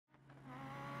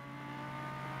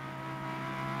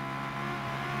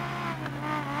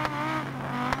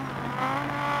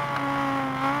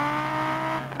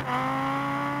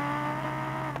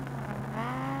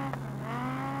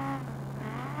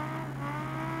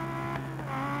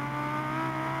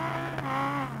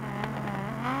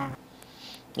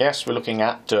Yes, we're looking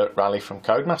at Dirt Rally from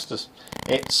Codemasters.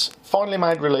 It's finally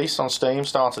made release on Steam,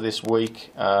 started this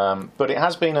week, but it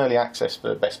has been early access for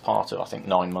the best part of, I think,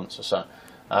 9 months or so.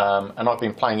 And I've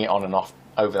been playing it on and off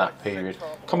over that period.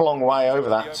 Come a long way over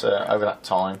that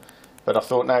time, but I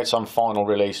thought now it's on final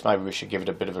release, maybe we should give it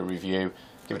a bit of a review,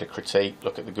 give it a critique,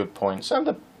 look at the good points. And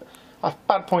the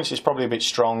bad points is probably a bit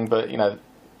strong, but you know,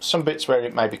 some bits where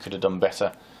it maybe could have done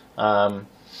better.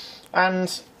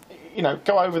 And you know,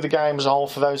 go over the game as a whole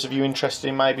for those of you interested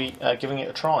in maybe giving it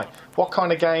a try. What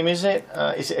kind of game is it?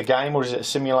 Is it a game or is it a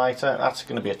simulator? That's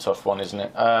going to be a tough one, isn't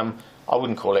it? I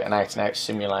wouldn't call it an out-and-out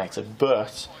simulator,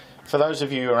 but for those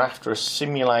of you who are after a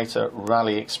simulator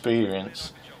rally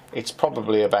experience, it's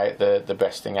probably about the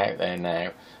best thing out there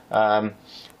now.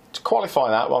 To qualify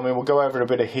that, well, I mean, we'll go over a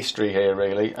bit of history here,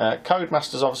 really.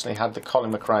 Codemasters obviously had the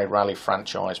Colin McRae Rally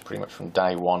franchise pretty much from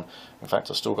day one. In fact,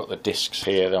 I've still got the discs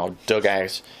here that I've dug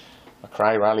out.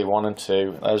 McRae Rally 1 and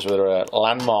 2, those were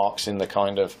landmarks in the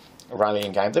kind of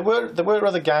rallying game. There were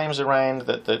other games around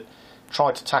that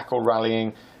tried to tackle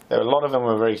rallying. A lot of them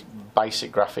were very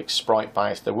basic graphics, sprite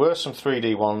based. There were some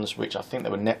 3D ones, which I think they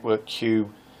were Network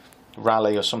Cube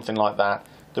Rally or something like that.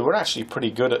 They were actually pretty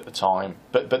good at the time,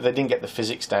 but they didn't get the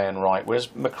physics down right. Whereas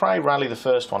McRae Rally, the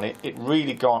first one, it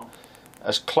really got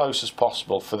as close as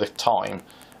possible for the time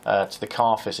to the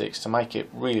car physics to make it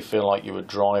really feel like you were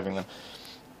driving them.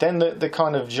 Then the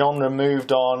kind of genre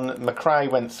moved on.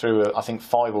 McRae went through, I think,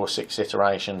 5 or 6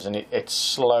 iterations, and it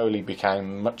slowly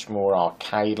became much more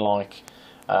arcade-like.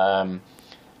 And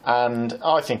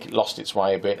I think it lost its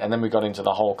way a bit. And then we got into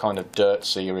the whole kind of Dirt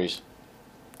series,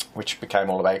 which became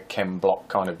all about chem block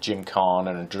kind of gymkhana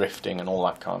and drifting and all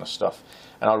that kind of stuff.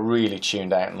 And I really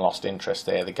tuned out and lost interest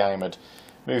there. The game had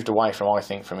moved away from, I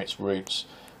think, from its roots.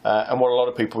 And what a lot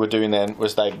of people were doing then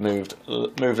was they'd moved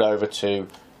over to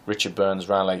Richard Burns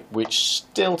Rally, which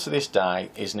still to this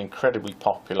day is an incredibly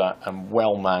popular and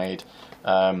well made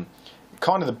kind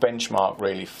of the benchmark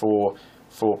really for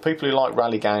people who like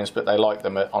rally games, but they like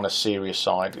them on a serious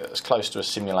side, as close to a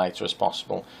simulator as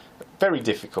possible. Very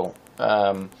difficult,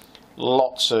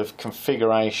 lots of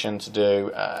configuration to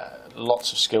do,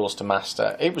 lots of skills to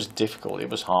master. It was difficult, it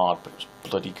was hard, but it was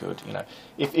bloody good. You know,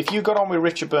 if you got on with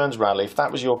Richard Burns Rally, if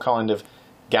that was your kind of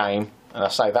game, and I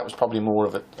say that was probably more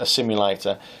of a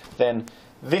simulator, then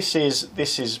this is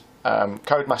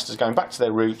Codemasters going back to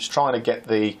their roots, trying to get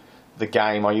the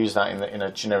game, I use that in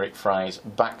a generic phrase,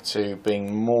 back to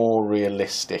being more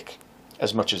realistic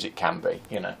as much as it can be,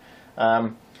 you know.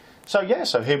 So yeah,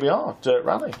 so here we are, Dirt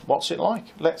Rally. What's it like?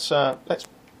 Let's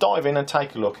dive in and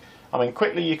take a look. I mean,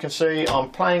 quickly you can see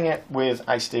I'm playing it with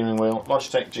a steering wheel,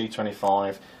 Logitech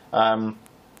G25.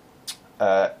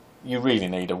 You really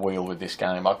need a wheel with this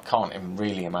game. I can't even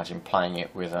really imagine playing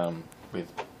it with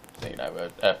you know,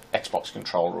 a Xbox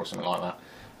controller or something like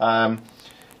that.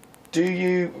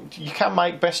 You can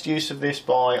make best use of this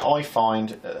by, I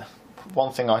find,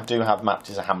 one thing I do have mapped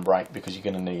is a handbrake, because you're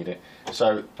going to need it.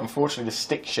 So unfortunately the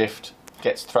stick shift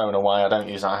gets thrown away. I don't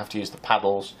use that, I have to use the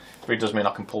pedals. But it does mean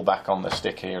I can pull back on the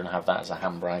stick here and have that as a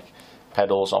handbrake.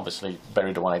 Pedals obviously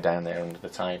buried away down there under the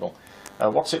table.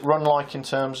 What's it run like in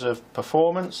terms of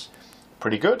performance?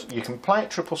 Pretty good. You can play it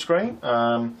triple screen.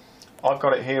 I've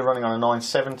got it here running on a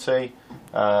 970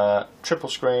 triple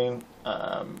screen.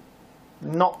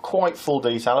 Not quite full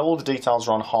detail. All the details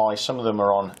are on high. Some of them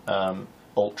are on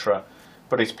ultra,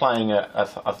 but it's playing at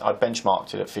I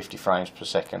benchmarked it at 50 frames per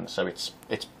second, so it's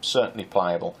certainly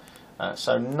playable.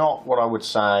 So not what I would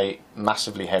say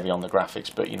massively heavy on the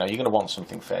graphics, but you know, you're going to want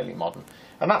something fairly modern,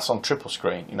 and that's on triple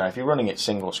screen. You know, if you're running it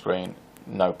single screen,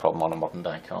 no problem on a modern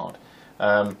day card.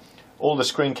 All the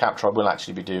screen capture I will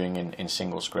actually be doing in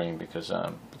single screen because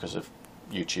of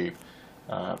YouTube,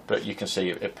 but you can see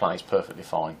it plays perfectly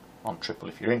fine on triple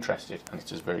if you're interested, and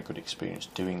it's a very good experience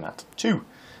doing that too.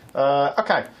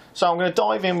 Okay, so I'm going to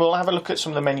dive in. We'll have a look at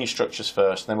some of the menu structures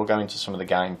first, and then we'll go into some of the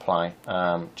gameplay.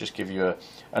 Just give you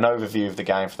an overview of the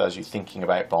game for those of you thinking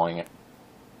about buying it.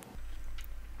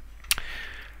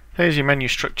 There's your menu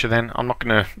structure then. I'm not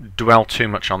going to dwell too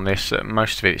much on this.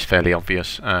 Most of it is fairly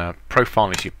obvious.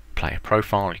 Profile is your player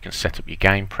profile. You can set up your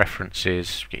game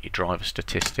preferences, get your driver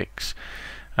statistics.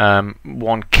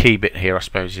 One key bit here, I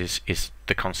suppose, is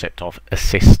the concept of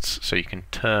assists. So you can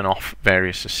turn off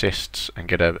various assists and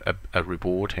get a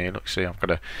reward here. Look, see, I've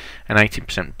got an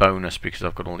 18% bonus because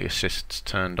I've got all the assists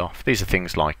turned off. These are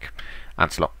things like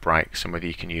anti-lock brakes and whether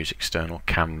you can use external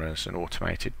cameras and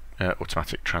automatic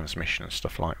transmission and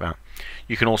stuff like that.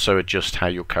 You can also adjust how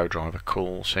your co-driver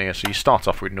calls here. So you start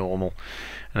off with normal,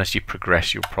 and as you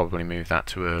progress you'll probably move that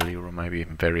to early, or maybe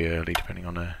even very early, depending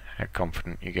on how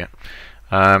confident you get.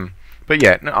 But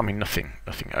yeah, no, I mean nothing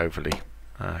overly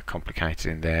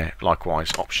complicated in there.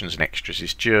 Likewise, options and extras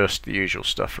is just the usual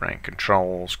stuff around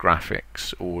controls,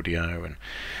 graphics, audio, and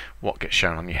what gets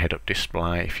shown on your head-up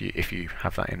display if you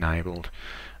have that enabled.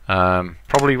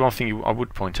 Probably one thing I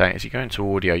would point out is you go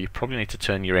into audio, you probably need to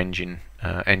turn your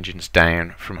engines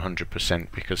down from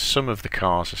 100% because some of the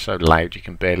cars are so loud you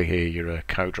can barely hear your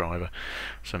co-driver,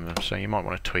 some of them, so you might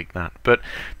want to tweak that. But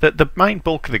the main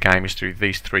bulk of the game is through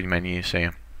these three menus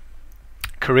here.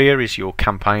 Career is your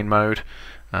campaign mode.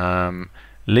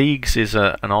 Leagues is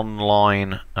an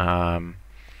online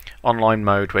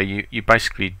mode where you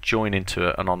basically join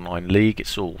into an online league.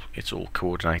 It's all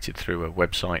coordinated through a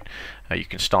website. You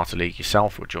can start a league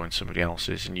yourself or join somebody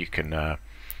else's, and you can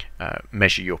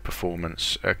measure your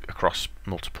performance across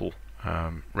multiple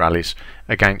rallies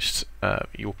against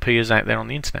your peers out there on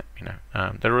the internet.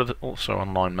 There are also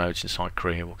online modes inside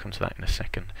Career. We'll come to that in a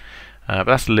second. But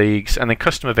that's leagues, and then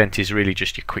custom event is really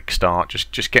just your quick start.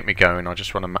 Just get me going. I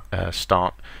just want to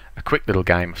start a quick little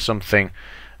game of something.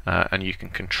 And you can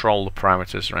control the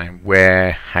parameters around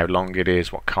where, how long it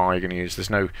is, what car you're going to use. There's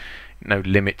no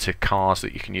limit to cars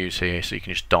that you can use here, so you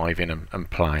can just dive in and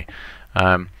play.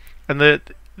 And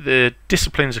the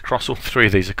disciplines across all three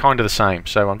of these are kind of the same.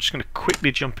 So I'm just going to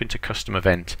quickly jump into custom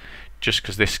event, just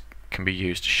because this can be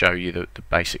used to show you the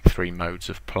basic three modes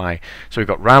of play. So we've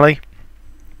got rally,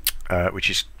 which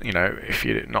is, if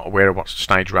you're not aware of what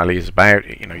stage rally is about,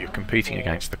 you're competing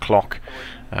against the clock.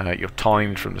 You're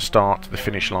timed from the start to the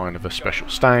finish line of a special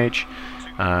stage.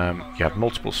 You have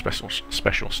multiple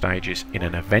special stages in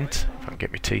an event, if I can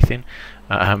get my teeth in.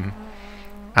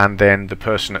 And then the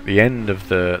person at the end of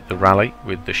the rally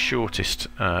with the shortest,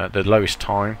 the lowest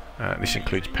time, this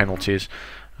includes penalties,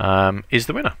 is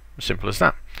the winner. Simple as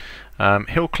that.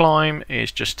 Hill climb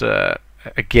is just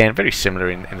again very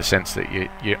similar in the sense that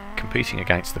you're competing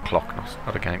against the clock,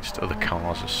 not against other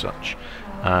cars as such.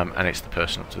 And it's the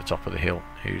person up to the top of the hill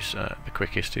who's the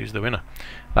quickest who's the winner.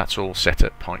 That's all set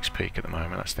at Pikes Peak at the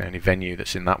moment. That's the only venue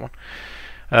that's in that one.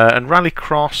 And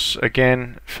Rallycross,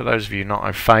 again, for those of you not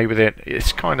au fait with it,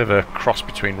 it's kind of a cross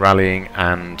between rallying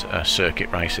and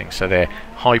circuit racing. So they're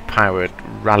high-powered,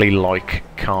 rally-like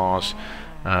cars,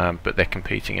 but they're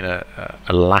competing in a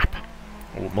lap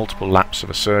or multiple laps of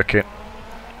a circuit.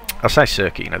 I say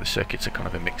circuit, the circuits are kind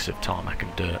of a mix of tarmac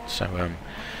and dirt. So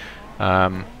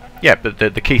yeah, but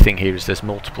the key thing here is there's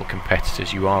multiple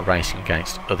competitors. You are racing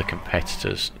against other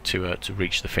competitors to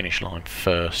reach the finish line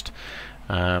first,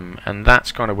 and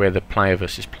that's kind of where the player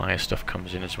versus player stuff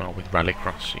comes in as well with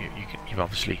Rallycross. You're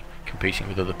obviously competing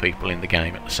with other people in the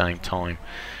game at the same time.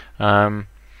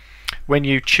 When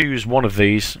you choose one of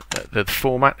these, the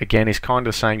format again is kind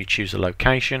of the same. You choose a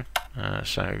location,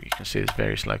 so you can see there's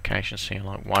various locations here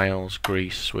like Wales,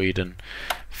 Greece, Sweden,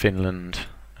 Finland,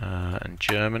 and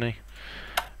Germany.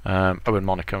 And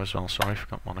Monaco as well, sorry, I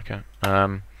forgot Monaco.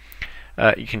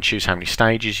 You can choose how many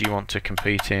stages you want to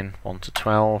compete in, 1 to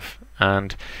 12,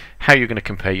 and how you're going to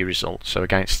compare your results. So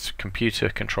against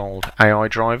computer-controlled AI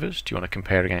drivers, do you want to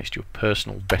compare against your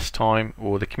personal best time,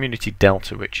 or the community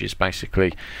delta, which is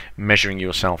basically measuring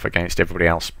yourself against everybody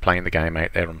else playing the game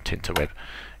out there on Tinterweb.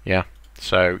 Yeah,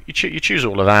 so you choose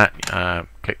all of that,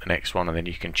 click the next one, and then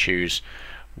you can choose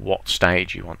what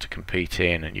stage you want to compete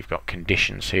in, and you've got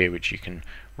conditions here which you can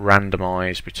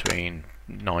randomize between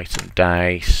night and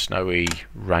day, snowy,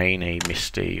 rainy,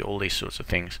 misty, all these sorts of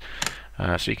things.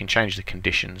 So you can change the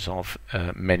conditions of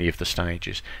many of the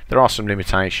stages. There are some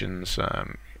limitations.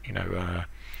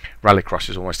 Rallycross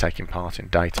is always taking part in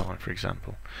daytime, for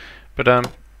example.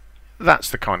 But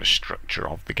that's the kind of structure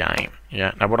of the game.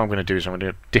 Yeah. Now what I'm going to do is I'm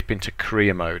going to dip into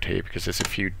career mode here, because there's a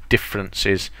few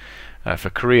differences for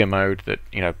career mode that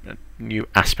new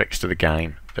aspects to the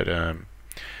game that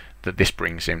this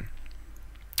brings in.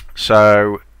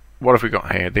 So what have we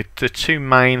got here? The two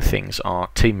main things are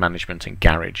team management and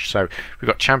garage. So we've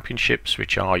got championships,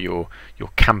 which are your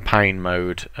campaign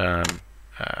mode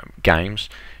games.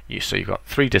 So you've got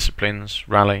 3 disciplines: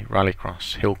 rally,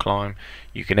 rallycross, hill climb.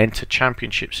 You can enter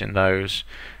championships in those.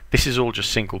 This is all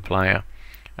just single player,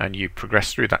 and you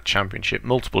progress through that championship,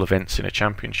 multiple events in a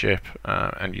championship,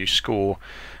 and you score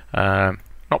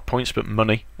not points but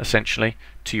money essentially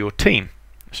to your team.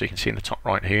 So you can see in the top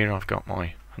right here I've got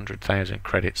my 100,000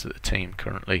 credits that the team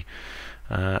currently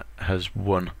has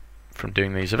won from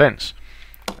doing these events.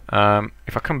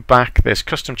 If I come back, there's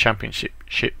custom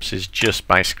championships is just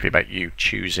basically about you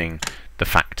choosing the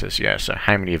factors. Yeah, so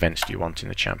how many events do you want in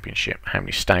the championship, how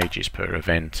many stages per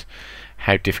event,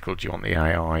 how difficult do you want the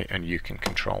AI, and you can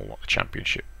control what the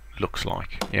championship looks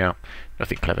like. Yeah,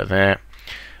 nothing clever there.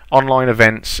 Online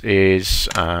events is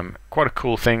quite a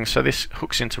cool thing. So this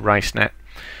hooks into RaceNet,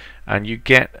 and you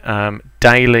get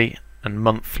daily and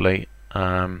monthly.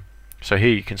 So here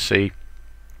you can see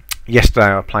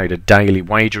yesterday I played a daily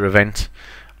wager event.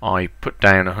 I put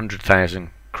down 100,000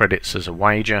 credits as a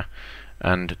wager,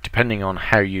 and depending on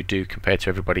how you do compared to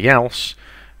everybody else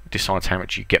decides how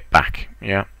much you get back.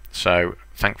 Yeah, so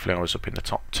thankfully I was up in the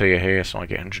top tier here, so I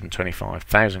get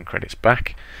 125,000 credits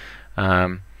back.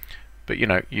 But you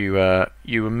know, you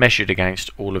were measured against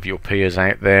all of your peers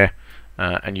out there,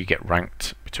 and you get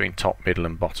ranked between top, middle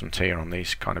and bottom tier on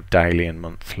these kind of daily and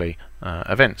monthly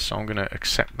events. So I'm going to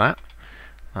accept that.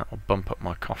 That will bump up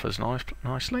my coffers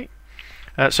nicely.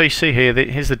 So you see here,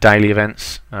 here's the daily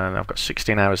events. I've got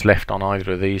 16 hours left on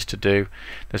either of these to do.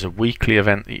 There's a weekly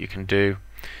event that you can do,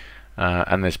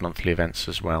 and there's monthly events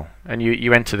as well. And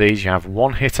you enter these, you have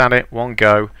one hit at it, one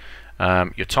go,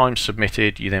 your time's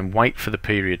submitted, you then wait for the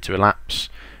period to elapse,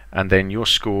 and then your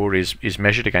score is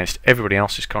measured against everybody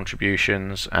else's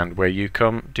contributions, and where you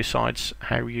come decides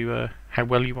how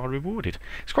well you are rewarded.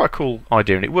 It's quite a cool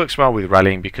idea, and it works well with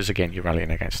rallying because again you're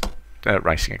rallying against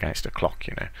racing against a clock,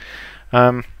 you know.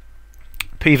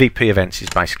 PvP events is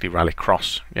basically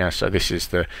rallycross. Yeah, so this is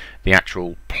the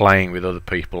actual playing with other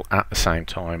people at the same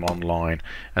time online,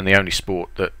 and the only sport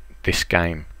that this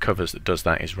game covers that does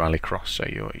that is rallycross. So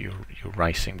you're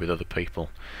racing with other people,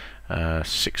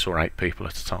 6 or 8 people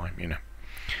at a time, you know.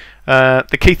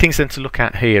 The key things then to look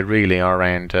at here really are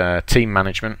around team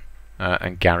management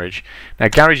and garage. Now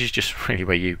garage is just really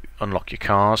where you unlock your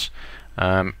cars.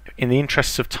 In the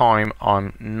interests of time,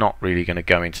 I'm not really going to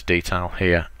go into detail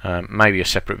here. Maybe a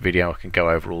separate video I can go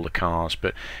over all the cars,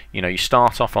 but you know, you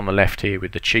start off on the left here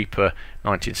with the cheaper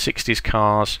 1960s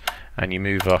cars, and you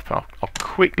move up. I'll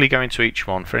quickly go into each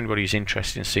one. For anybody who's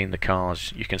interested in seeing the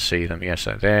cars, you can see them. Yeah,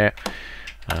 so there,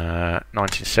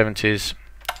 1970s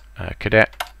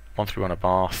Cadet 131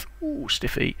 Abarth, ooh,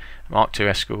 stiffy, Mark II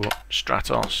Escort,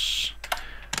 Stratos.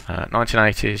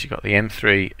 1980s, you've got the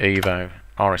M3 Evo,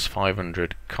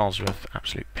 RS500 Cosworth,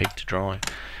 absolute pig to drive.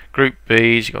 Group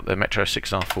B's, you've got the Metro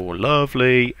 6R4,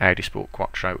 lovely, Audi Sport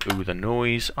Quattro, ooh the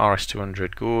noise,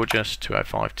 RS200, gorgeous,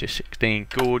 205 216,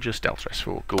 gorgeous, Delta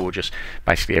S4, gorgeous.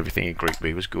 Basically everything in Group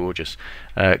B was gorgeous.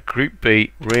 Group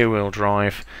B, rear wheel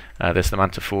drive, there's the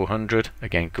Manta 400,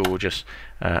 again gorgeous,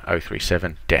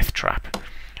 037 Death Trap.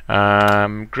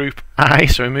 Group A,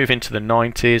 so we move into the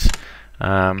 90s,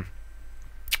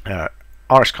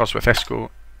 RS Cosworth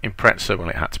Escort, Impreza, well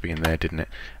it had to be in there, didn't it?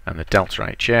 And the Delta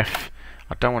HF.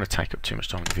 I don't want to take up too much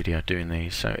time in the video doing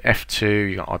these. So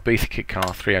F2, you got Ibiza Kit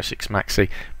Car 306 Maxi.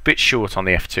 Bit short on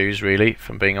the F2s really, if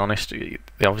I'm being honest.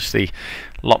 Obviously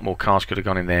a lot more cars could have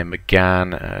gone in there.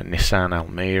 Megane, Nissan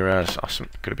Almera,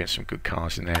 could have been some good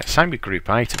cars in there. Same with Group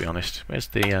A, to be honest. Where's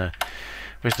the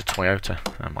Toyota?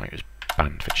 Oh, it was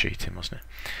banned for cheating, wasn't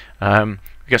it?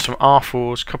 We got some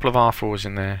R4s, couple of R4s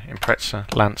in there.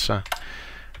 Impreza, Lancer.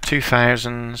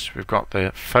 2000s, we've got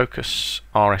the Focus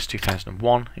RS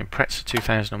 2001, Impreza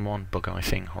 2001, bug-eye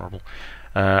thing, horrible.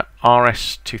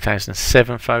 RS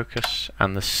 2007 Focus,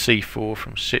 and the C4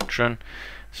 from Citroen.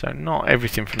 So not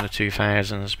everything from the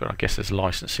 2000s, but I guess there's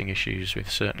licensing issues with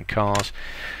certain cars.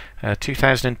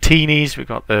 2000 Teenies, we've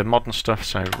got the modern stuff,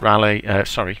 so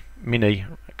Mini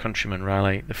Countryman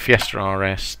Rally, the Fiesta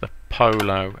RS, the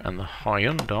Polo, and the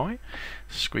Hyundai,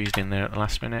 squeezed in there at the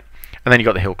last minute. And then you've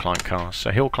got the hill climb cars. So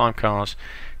hill climb cars,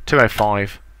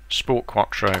 205, Sport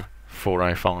Quattro,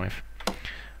 405.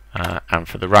 And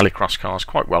for the rallycross cars,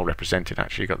 quite well represented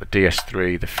actually. You've got the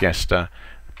DS3, the Fiesta,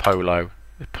 the Polo,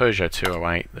 the Peugeot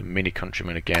 208, the Mini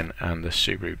Countryman again, and the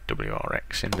Subaru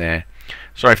WRX in there.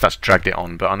 Sorry if that's dragged it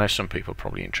on, but I know some people are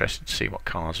probably interested to see what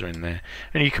cars are in there.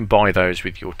 And you can buy those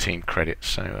with your team credits,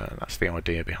 so that's the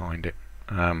idea behind it.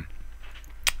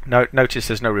 Notice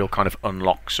there's no real kind of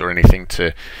unlocks or anything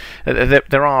to...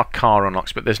 There are car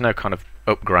unlocks, but there's no kind of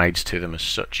upgrades to them as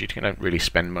such. You don't really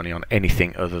spend money on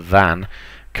anything other than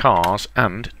cars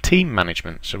and team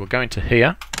management. So we'll go into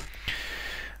here.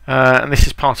 And this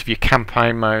is part of your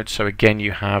campaign mode. So again,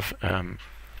 you have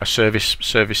a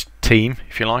service team,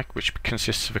 if you like, which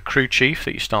consists of a crew chief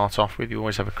that you start off with. You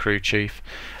always have a crew chief.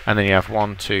 And then you have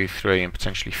 1, 2, 3, and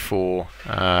potentially 4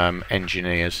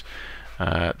 engineers.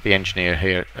 The engineer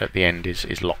here at the end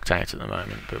is locked out at the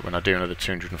moment, but when I do another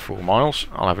 204 miles,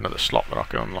 I'll have another slot that I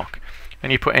can unlock.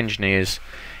 And you put engineers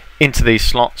into these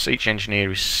slots. Each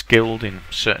engineer is skilled in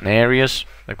certain areas.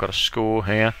 They've got a score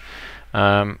here,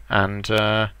 yeah,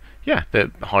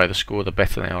 the higher the score, the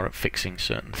better they are at fixing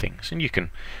certain things. And you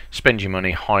can spend your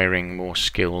money hiring more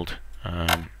skilled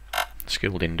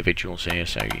individuals here,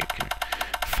 so you can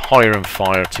hire and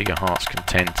fire to your heart's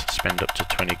content. Spend up to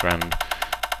 20 grand.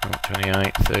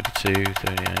 28, 32,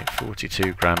 38,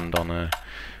 42 grand on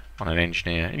on an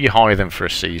engineer. You hire them for a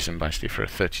season, basically for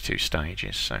 32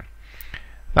 stages. So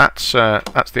that's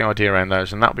the idea around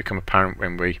those, and that'll become apparent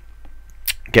when we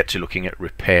get to looking at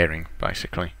repairing,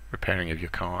 basically repairing of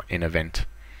your car in event.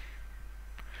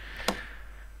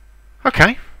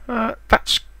 Okay,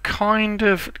 that's kind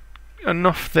of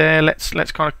enough there. Let's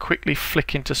kind of quickly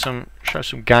flick into show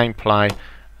some gameplay,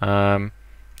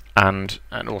 and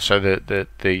also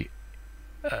the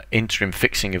interim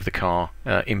fixing of the car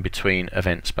in between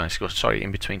events, basically. Sorry,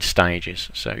 in between stages.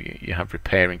 So you have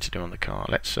repairing to do on the car.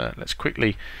 Let's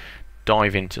quickly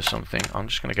dive into something. I'm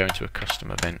just going to go into a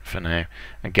custom event for now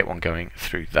and get one going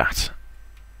through that.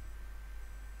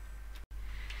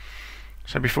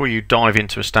 So before you dive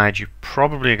into a stage, you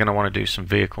probably are going to want to do some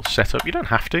vehicle setup. You don't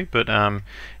have to, but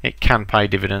it can pay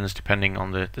dividends depending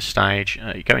on the stage.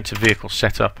 You go into vehicle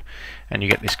setup and you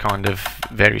get this kind of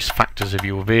various factors of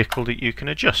your vehicle that you can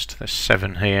adjust. There's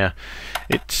 7 here.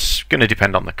 It's going to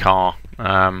depend on the car.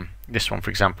 This one, for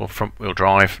example, front wheel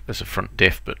drive, there's a front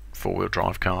diff, but 4-wheel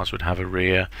drive cars would have a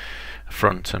rear, a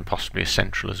front, and possibly a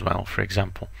central as well, for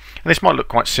example. And this might look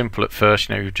quite simple at first.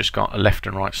 You know, you've just got a left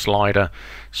and right slider,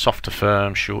 soft to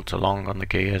firm, short to long on the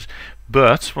gears.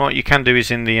 But what you can do is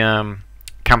in the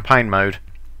campaign mode,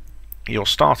 you'll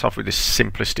start off with this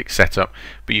simplistic setup,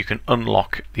 but you can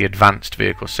unlock the advanced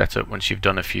vehicle setup once you've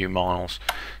done a few miles.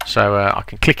 So I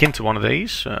can click into one of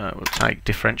these. We'll take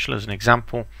differential as an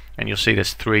example, and you'll see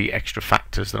there's 3 extra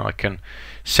factors that I can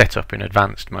set up in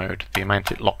advanced mode: the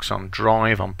amount it locks on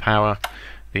drive, on power,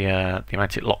 the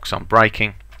amount it locks on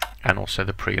braking, and also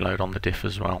the preload on the diff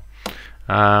as well.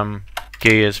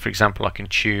 Gears, for example, I can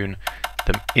tune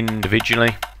them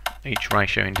individually, each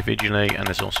ratio individually, and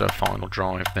there's also a final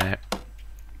drive there.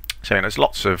 So there's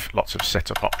lots of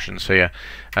setup options here.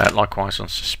 Likewise on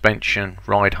suspension,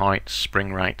 ride height,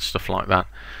 spring rate, stuff like that.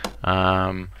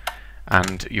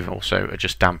 And you've also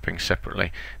adjust damping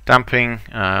separately. Damping,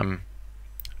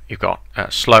 you've got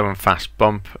slow and fast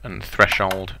bump and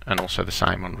threshold, and also the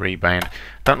same on rebound.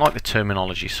 Don't like the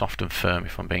terminology soft and firm,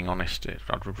 if I'm being honest.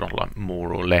 I'd rather like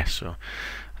more or less, or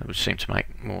it would seem to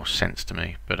make more sense to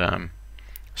me. But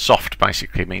soft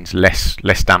basically means less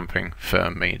damping,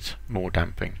 firm means more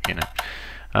damping, you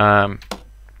know.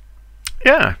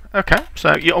 Yeah, okay.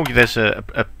 So there's a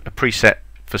preset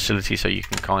facility, so you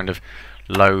can kind of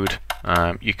load.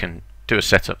 You can do a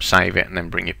setup, save it, and then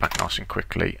bring it back nice and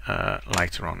quickly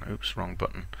later on. Oops, wrong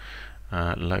button.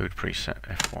 Load preset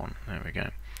F1. There we go.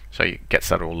 So it gets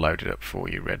that all loaded up for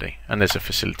you, ready. And there's a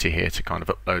facility here to kind of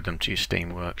upload them to your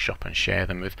Steam workshop and share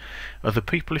them with other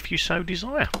people if you so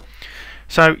desire.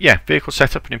 So yeah, vehicle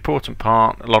setup, an important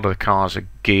part. A lot of the cars are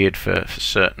geared for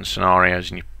certain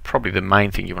scenarios, and probably the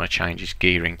main thing you want to change is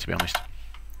gearing, to be honest.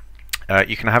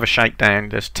 You can have a shakedown.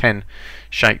 There's 10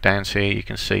 shakedowns here, you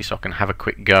can see, so I can have a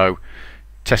quick go,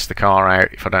 test the car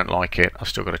out. If I don't like it, I've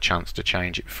still got a chance to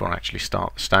change it before I actually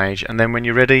start the stage. And then when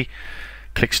you're ready,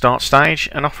 click start stage,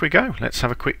 and off we go. Let's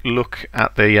have a quick look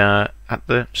at the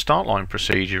start line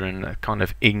procedure and kind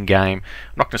of in-game.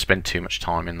 I'm not going to spend too much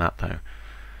time in that though.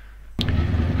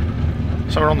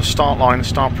 So we're on the start line. The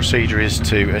start procedure is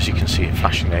to, as you can see it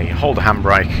flashing there, you hold the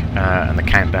handbrake and the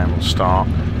countdown will start.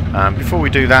 Before we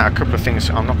do that, a couple of things.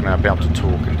 I'm not going to be able to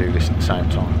talk and do this at the same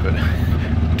time, but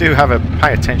do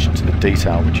pay attention to the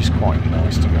detail, which is quite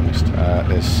nice, to be honest.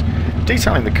 There's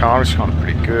detail in the car is kind of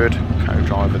pretty good.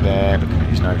 Co-driver there, looking at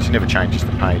his notes. He never changes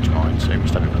the page, mind, so he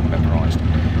must have it all memorised.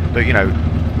 But you know,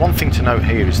 one thing to note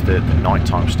here is the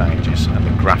nighttime stages and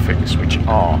the graphics, which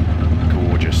are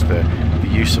gorgeous. The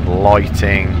use of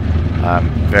lighting,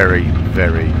 very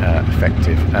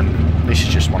effective. And this is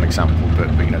just one example, but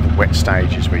you know, the wet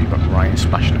stages where you've got rain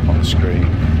splashing up on the screen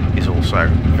is also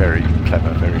very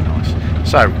clever, very nice.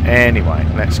 So anyway,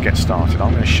 let's get started.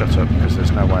 I'm going to shut up because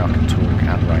there's no way I can talk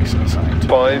and race at the same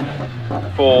time.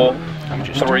 5, 4,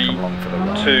 3, 2,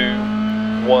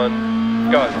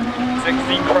 1, go.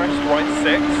 60 crest, right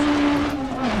 6,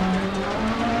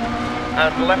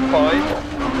 and left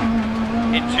 5.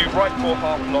 Into right 4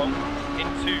 half long,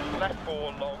 into left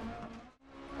 4 long,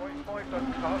 right 5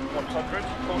 don't cut, 100,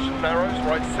 caution narrows,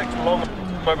 right 6 long,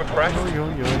 over crest.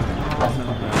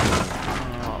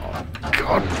 Oh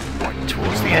god, right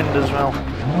towards the end as well. So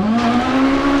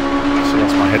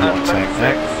that's my headlight tank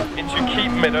there. Into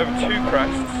keep mid over 2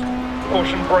 crests,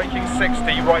 caution braking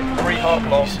 60, right 3 half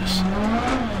long, Jesus.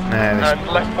 and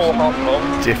left 4 half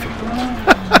long. Difficult.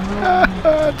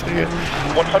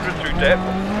 100 through dip.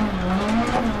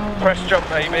 Press jump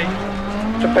maybe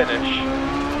to finish.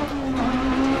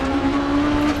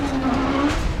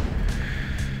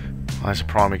 That's a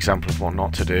prime example of what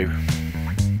not to do.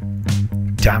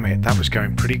 Damn it, that was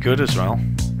going pretty good as well.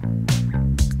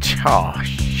 Oh,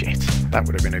 shit, that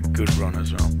would have been a good run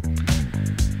as well.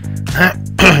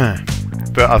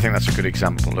 But I think that's a good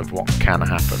example of what can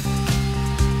happen.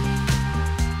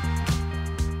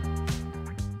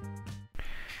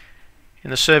 In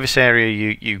the service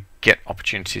area, you get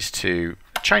opportunities to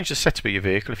change the setup of your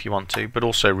vehicle if you want to, but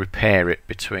also repair it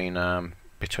between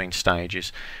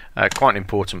stages. Quite an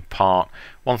important part.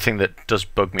 One thing that does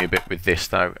bug me a bit with this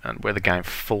though, and where the game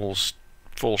falls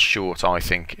short, I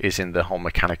think, is in the whole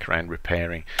mechanic around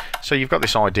repairing. So you've got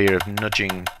this idea of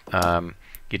nudging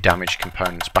your damaged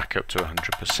components back up to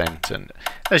 100%, and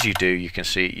as you do, you can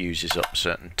see it uses up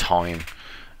certain time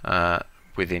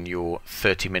within your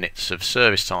 30 minutes of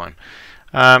service time.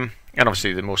 And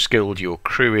obviously the more skilled your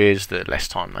crew is, the less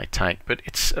time they take, but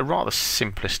it's a rather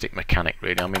simplistic mechanic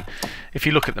really. I mean, if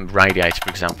you look at the radiator for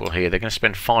example here, they're going to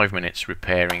spend 5 minutes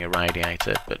repairing a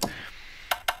radiator, but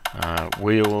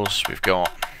wheels, we've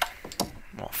got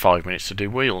 5 minutes to do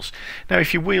wheels. Now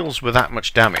if your wheels were that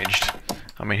much damaged,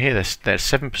 I mean here they're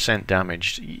 7%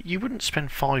 damaged, you wouldn't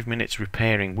spend 5 minutes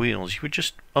repairing wheels, you would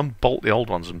just unbolt the old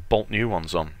ones and bolt new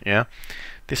ones on, yeah?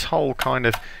 This whole kind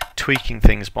of tweaking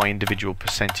things by individual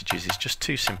percentages is just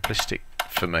too simplistic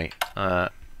for me.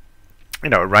 You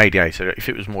know, a radiator, if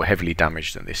it was more heavily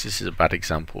damaged than this is a bad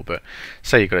example, but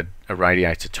say you've got a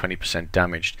radiator 20%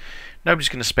 damaged, nobody's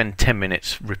going to spend 10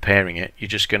 minutes repairing it. You're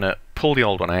just going to pull the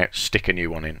old one out, stick a new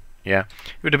one in. Yeah,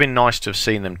 it would have been nice to have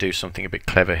seen them do something a bit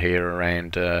clever here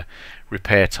around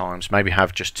repair times. Maybe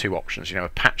have just two options, you know, a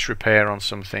patch repair on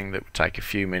something that would take a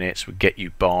few minutes, would get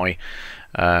you by,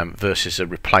 versus a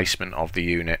replacement of the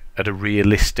unit at a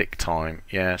realistic time.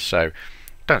 Yeah, so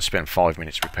don't spend 5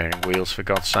 minutes repairing wheels for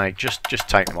God's sake, just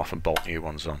take them off and bolt new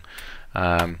ones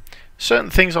on.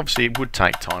 Certain things obviously it would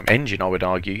take time. Engine, I would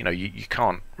argue, you know, you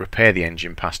can't repair the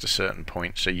engine past a certain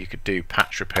point, so you could do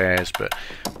patch repairs, but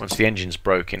once the engine's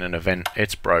broke in an event,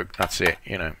 it's broke, that's it,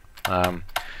 you know.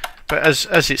 But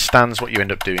as it stands, what you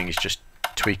end up doing is just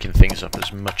tweaking things up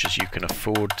as much as you can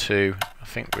afford to. I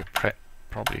think we're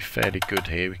probably fairly good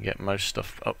here. We can get most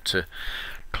stuff up to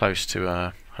close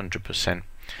to 100%.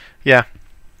 Yeah,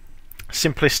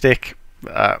 simplistic.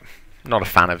 Not a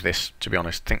fan of this, to be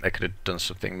honest. I think they could have done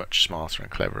something much smarter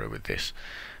and cleverer with this.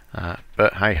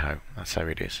 But hey ho, that's how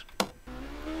it is.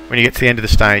 When you get to the end of the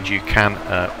stage, you can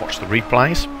watch the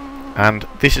replays, and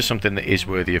this is something that is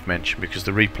worthy of mention because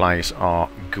the replays are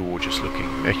gorgeous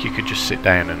looking. Like, you could just sit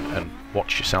down and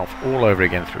watch yourself all over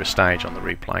again through a stage on the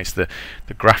replays. The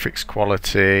graphics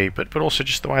quality, but also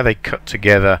just the way they cut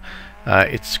together.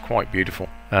 It's quite beautiful.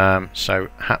 So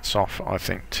hats off, I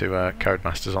think, to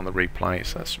Codemasters on the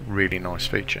replays. That's a really nice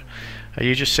feature.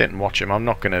 You just sit and watch them. I'm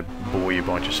not going to bore you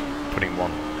by just putting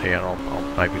one here. I'll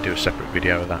maybe do a separate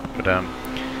video of that.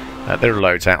 But there are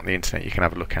loads out on the internet you can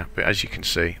have a look at. But as you can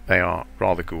see, they are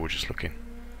rather gorgeous looking.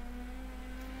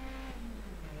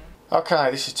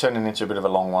 Okay, this is turning into a bit of a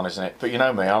long one, isn't it? But you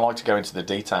know me, I like to go into the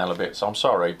detail a bit, so I'm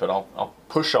sorry, but I'll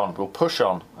push on. We'll push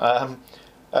on.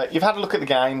 You've had a look at the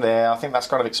game there. I think that's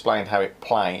kind of explained how it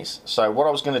plays. So what I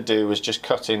was going to do was just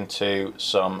cut into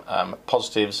some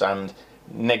positives and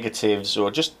negatives,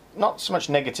 or just not so much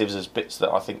negatives as bits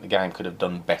that I think the game could have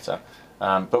done better.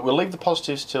 But we'll leave the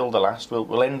positives till the last.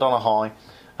 We'll end on a high.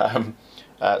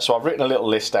 So I've written a little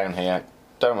list down here.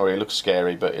 Don't worry, it looks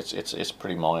scary, but it's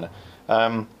pretty minor.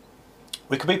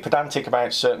 We could be pedantic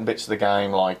about certain bits of the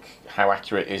game, like how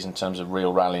accurate it is in terms of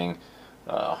real rallying,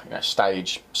 you know,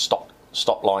 stage,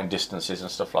 stop line distances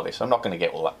and stuff like this. I'm not going to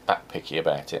get all that picky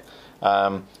about it.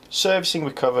 Servicing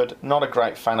we covered. Not a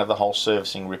great fan of the whole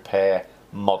servicing repair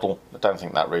model. I don't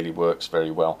think that really works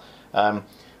very well.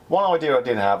 One idea I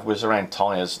did have was around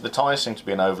tyres. The tyres seem to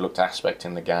be an overlooked aspect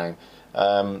in the game.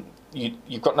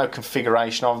 You've got no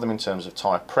configuration of them in terms of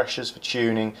tyre pressures for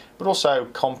tuning, but also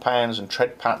compounds and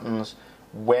tread patterns.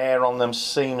 Wear on them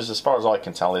seems, as far as I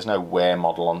can tell, there's no wear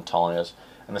model on tyres,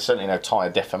 and there's certainly no tyre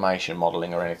deformation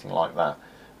modelling or anything like that.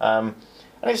 And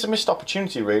it's a missed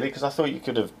opportunity really, because I thought you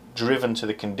could have driven to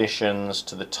the conditions,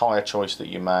 to the tyre choice that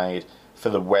you made, for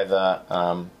the weather,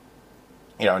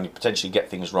 you know, and you potentially get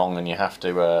things wrong and you have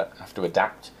to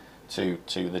adapt to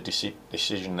the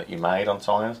decision that you made on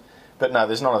tyres. But no,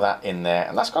 there's none of that in there,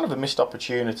 and that's kind of a missed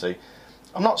opportunity.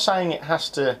 I'm not saying it has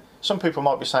to. Some people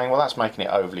might be saying, well, that's making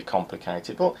it overly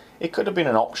complicated. Well, it could have been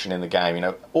an option in the game. You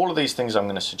know, all of these things I'm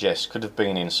going to suggest could have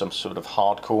been in some sort of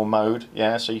hardcore mode.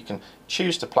 Yeah, so you can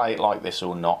choose to play it like this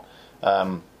or not.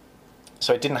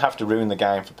 So it didn't have to ruin the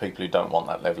game for people who don't want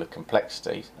that level of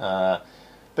complexity. But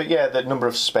yeah, the number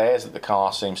of spares that the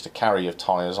car seems to carry of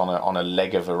tyres on a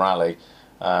leg of a rally.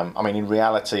 I mean, in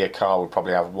reality, a car would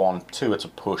probably have 1, 2 at a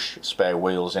push spare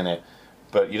wheels in it.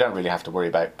 But you don't really have to worry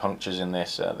about punctures in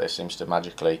this. There seems to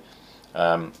magically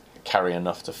carry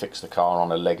enough to fix the car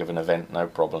on a leg of an event, no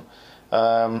problem.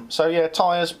 So yeah,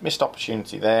 tyres, missed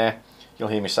opportunity there. You'll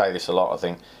hear me say this a lot, I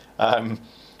think.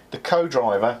 The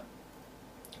co-driver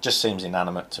just seems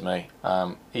inanimate to me.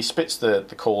 He spits the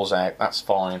calls out, that's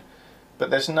fine, but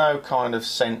there's no kind of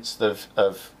sense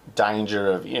of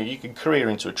danger of, you know, you can career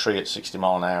into a tree at 60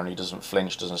 mile an hour and he doesn't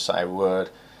flinch, doesn't say a word.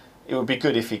 It would be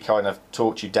good if he kind of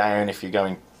talked you down if you're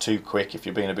going too quick, if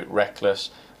you're being a bit reckless.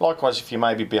 Likewise, if you're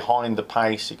maybe behind the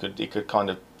pace, he could kind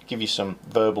of give you some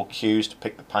verbal cues to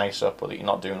pick the pace up, or that you're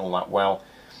not doing all that well.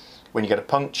 When you get a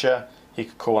puncture, he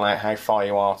could call out how far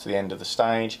you are to the end of the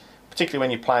stage. Particularly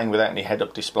when you're playing without any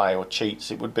head-up display or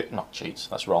cheats, it would be, not cheats,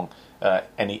 that's wrong,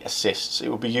 any assists. It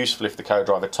would be useful if the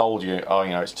co-driver told you, oh,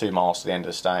 you know, it's 2 miles to the end of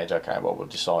the stage, okay, well, we'll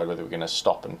decide whether we're going to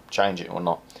stop and change it or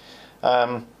not.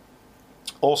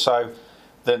 Also,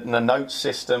 the note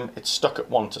system, it's stuck at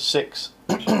 1 to 6.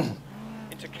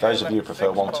 Those of you who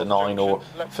prefer 1 to 9, or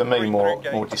for me,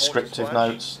 more descriptive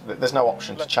notes, there's no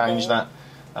option to change that.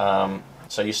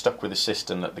 So you're stuck with the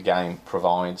system that the game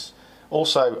provides.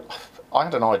 Also, I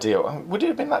had an idea, would it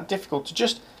have been that difficult to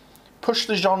just push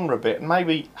the genre a bit and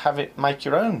maybe have it make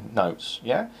your own notes,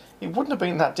 yeah? It wouldn't have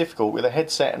been that difficult. With a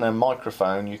headset and a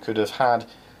microphone, you could have had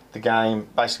the game,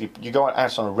 basically, you go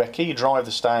out on a recce, you drive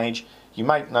the stage, you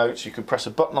make notes, you could press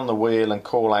a button on the wheel and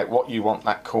call out what you want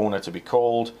that corner to be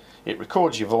called. It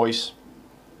records your voice,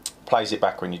 plays it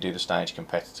back when you do the stage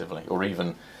competitively, or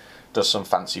even does some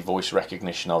fancy voice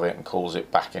recognition of it and calls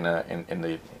it back in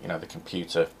the, you know, the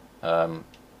computer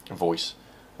voice.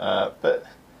 But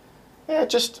yeah,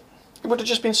 it would have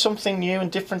just been something new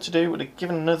and different to do. It would have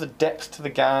given another depth to the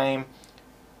game,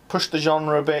 pushed the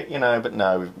genre a bit, you know. But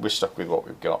no, we're stuck with what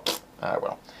we've got.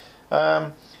 Oh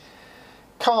well.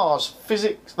 Cars,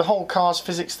 physics, the whole cars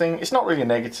physics thing, it's not really a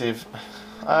negative.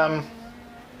 I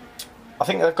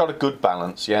think they've got a good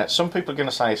balance, yeah. Some people are going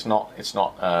to say it's not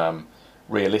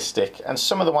realistic, and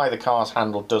some of the way the cars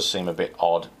handle does seem a bit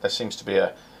odd. There seems to be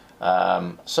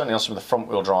certainly on some of the front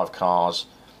wheel drive cars,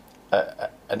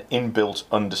 an inbuilt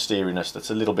understeeriness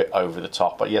that's a little bit over the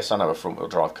top. But yes, I know a front wheel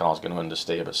drive car is going to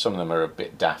understeer, but some of them are a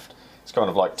bit daft. It's kind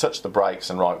of like touch the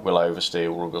brakes and right, we'll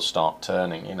oversteer or we'll start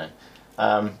turning, you know.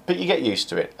 But you get used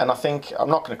to it, and I think I'm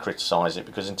not going to criticise it,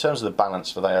 because in terms of the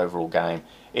balance for the overall game,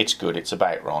 it's good, it's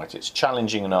about right, it's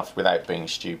challenging enough without being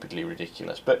stupidly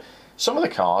ridiculous. But some of the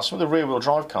cars, some of the rear wheel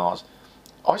drive cars,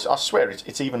 I swear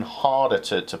it's even harder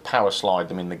to power slide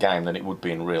them in the game than it would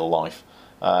be in real life.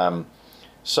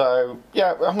 So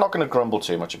yeah, I'm not going to grumble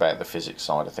too much about the physics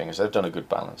side of things. They've done a good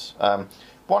balance.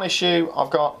 One issue I've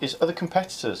got is other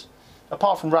competitors.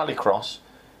 Apart from Rallycross,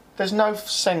 there's no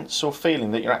sense or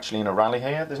feeling that you're actually in a rally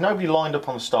here. There's nobody lined up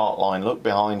on the start line, look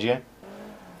behind you.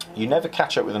 You never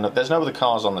catch up with there's no other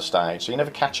cars on the stage, so you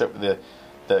never catch up with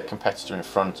the competitor in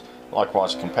front.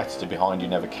 Likewise, a competitor behind you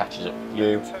never catches up with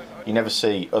you. You never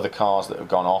see other cars that have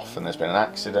gone off and there's been an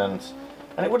accident.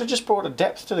 And it would have just brought a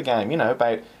depth to the game, you know,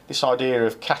 about this idea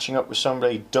of catching up with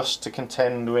somebody, dust to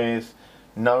contend with,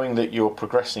 knowing that you're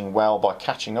progressing well by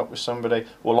catching up with somebody,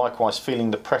 or likewise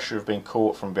feeling the pressure of being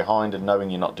caught from behind and knowing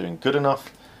you're not doing good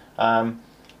enough.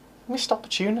 Missed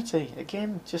opportunity,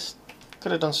 again, just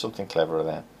could have done something cleverer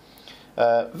there.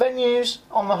 Venues,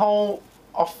 on the whole,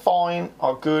 are fine,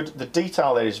 are good. The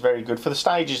detail there is very good. For the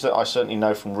stages that I certainly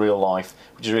know from real life,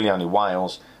 which is really only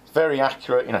Wales, very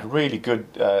accurate, you know, really good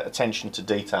attention to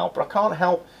detail. But I can't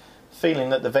help feeling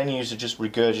that the venues are just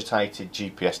regurgitated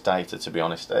GPS data, to be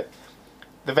honest.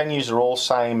 The venues are all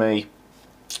samey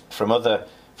from other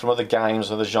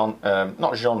games, other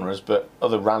not genres, but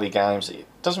other rally games. It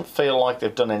doesn't feel like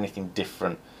they've done anything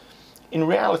different. In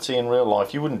reality, in real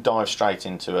life, you wouldn't dive straight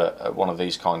into one of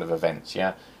these kind of events,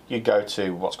 yeah? You'd go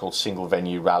to what's called single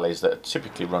venue rallies that are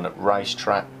typically run at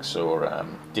racetracks or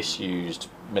disused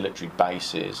military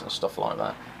bases and stuff like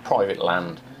that, private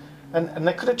land. And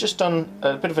they could have just done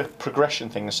a bit of a progression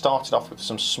thing and started off with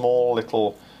some small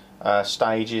little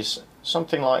stages,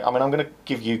 something like, I mean, I'm going to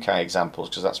give UK examples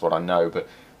because that's what I know, but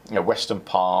you know, Weston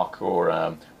Park or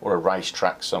a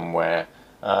racetrack somewhere,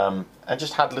 and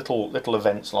just had little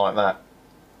events like that,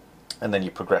 and then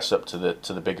you progress up to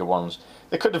the bigger ones.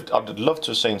 They could have. I'd love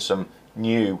to have seen some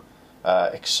new,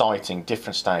 exciting,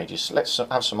 different stages. Let's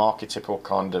have some archetypical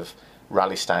kind of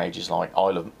rally stages like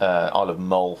Isle of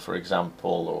Mull, for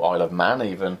example, or Isle of Man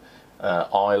even,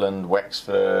 Ireland,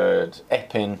 Wexford,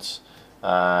 Epint,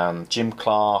 Jim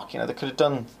Clark. You know, they could have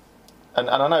done. And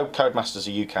I know Codemasters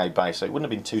are UK based, so it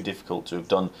wouldn't have been too difficult to have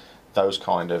done those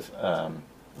kind of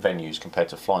venues compared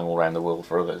to flying all around the world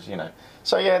for others, you know.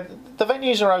 So yeah, the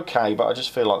venues are okay, but I just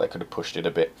feel like they could have pushed it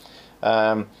a bit.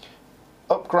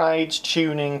 Upgrades,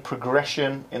 tuning,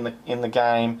 progression in the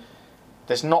game.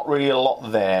 there's not really a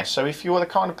lot there. So if you're the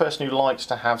kind of person who likes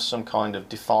to have some kind of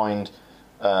defined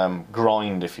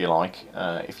grind, if you like,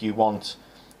 if you want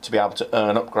to be able to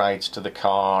earn upgrades to the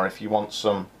car, if you want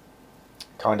some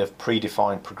kind of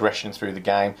predefined progression through the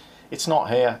game, it's not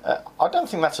here. I don't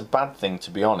think that's a bad thing, to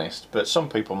be honest, but some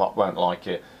people won't like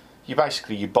it. You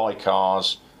buy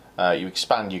cars, you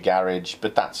expand your garage,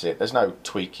 but that's it. There's no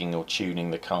tweaking or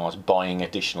tuning the cars, buying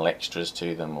additional extras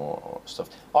to them or stuff.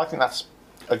 I think that's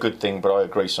a good thing, but I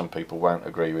agree some people won't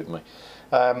agree with me.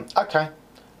 Okay,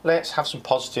 let's have some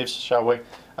positives, shall we?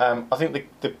 I think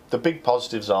the big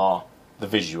positives are the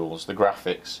visuals, the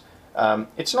graphics.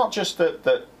 It's not just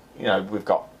that you know, we've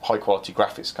got high quality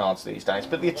graphics cards these days,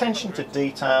 but the attention to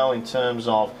detail in terms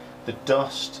of the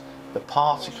dust, the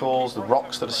particles, the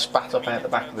rocks that are spat up out the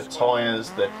back of the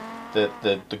tyres, the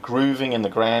grooving in the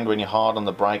ground when you're hard on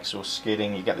the brakes or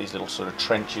skidding, you get these little sort of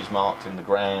trenches marked in the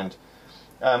ground.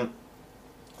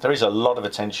 There is a lot of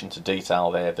attention to detail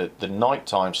there. The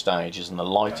nighttime stages and the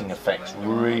lighting effects,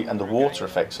 and the water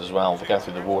effects as well. They go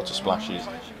through the water splashes,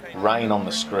 rain on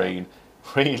the screen,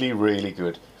 really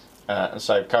good. And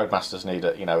so Codemasters need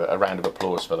a round of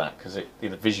applause for that, because the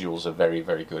visuals are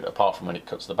very good, apart from when it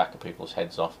cuts the back of people's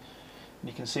heads off.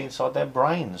 And you can see inside their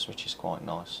brains, which is quite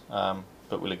nice,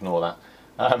 but we'll ignore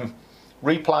that.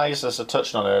 Replays, as I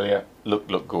touched on earlier,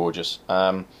 look gorgeous.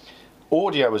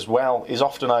 Audio as well is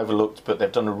often overlooked, but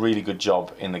they've done a really good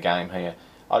job in the game here.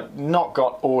 I've not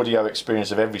got audio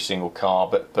experience of every single car,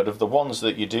 but of the ones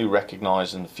that you do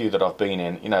recognise and the few that I've been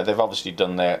in, you know, they've obviously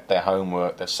done their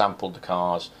homework, they've sampled the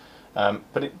cars.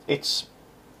 But it's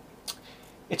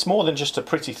more than just a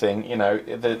pretty thing, you know.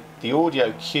 The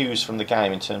audio cues from the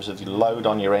game in terms of the load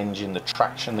on your engine, the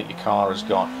traction that your car has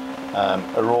got,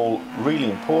 are all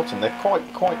really important. They're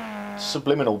quite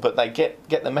subliminal, but they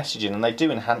get the message in, and they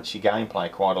do enhance your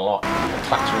gameplay quite a lot. The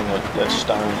clattering of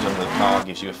stones under the car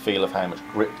gives you a feel of how much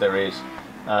grip there is.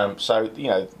 So, you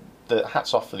know, the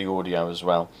hats off for the audio as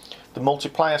well. The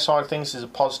multiplayer side of things is a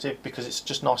positive because it's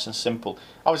just nice and simple.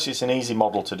 Obviously it's an easy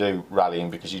model to do rallying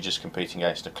because you're just competing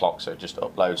against a clock, so it just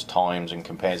uploads times and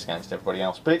compares against everybody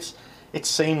else. But it's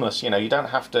seamless, you know. You don't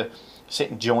have to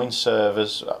sit and join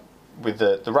servers with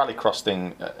the rallycross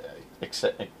thing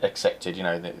accepted. You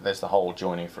know, there's the whole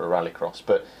joining for a rallycross,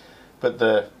 but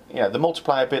the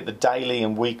multiplayer bit, the daily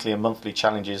and weekly and monthly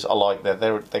challenges, I like that.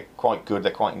 They're quite good.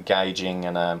 They're quite engaging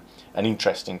and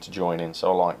interesting to join in.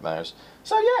 So I like those.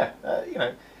 So yeah, you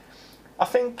know, I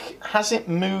think, has it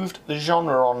moved the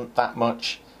genre on that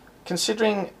much?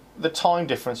 Considering the time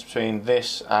difference between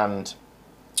this and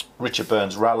Richard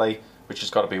Burns Rally, which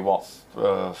has got to be what,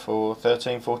 for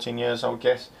 13, 14 years, I would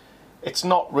guess. It's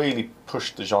not really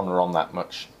pushed the genre on that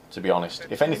much, to be honest.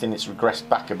 If anything, it's regressed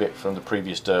back a bit from the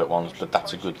previous Dirt ones, but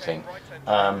that's a good thing.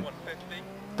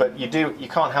 But you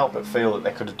can't help but feel that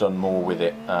they could have done more with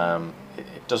it.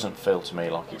 It doesn't feel to me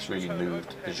like it's really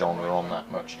moved the genre on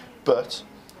that much. But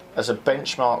as a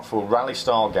benchmark for rally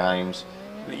style games,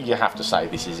 you have to say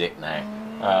this is it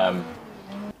now.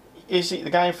 Is it the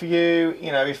game for you?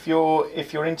 You know, if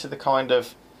you're into the kind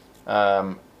of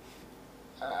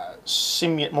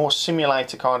more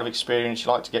simulator kind of experience,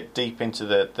 you like to get deep into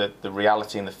the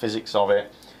reality and the physics of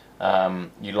it,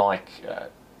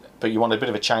 but you want a bit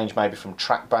of a change maybe from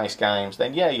track-based games,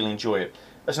 then yeah, you'll enjoy it.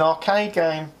 As an arcade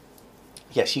game,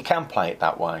 yes, you can play it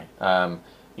that way.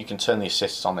 You can turn the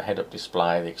assists on the head-up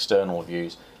display, the external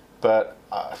views, but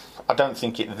I don't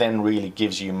think it then really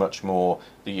gives you much more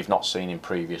that you've not seen in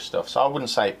previous stuff. So I wouldn't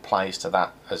say it plays to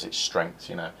that as its strength,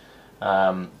 you know.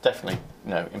 Definitely,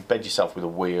 you know, embed yourself with a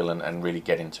wheel and really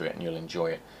get into it, and you'll enjoy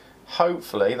it.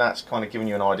 Hopefully that's kind of giving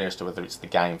you an idea as to whether it's the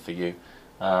game for you.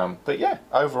 But yeah,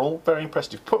 overall, very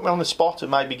impressive. If you put me on the spot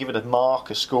and maybe give it a mark,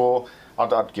 a score,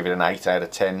 I'd give it an 8 out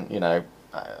of 10, you know,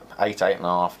 8,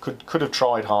 8.5. Could have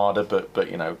tried harder, but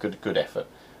you know, good effort.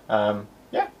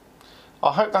 Yeah,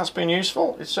 I hope that's been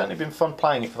useful. It's certainly been fun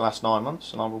playing it for the last 9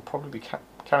 months, and I will probably be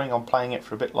carrying on playing it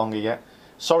for a bit longer yet.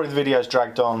 Sorry the video's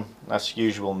dragged on, that's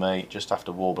usual me, just have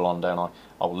to warble on, don't I?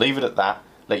 I will leave it at that,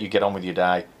 let you get on with your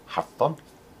day, have fun.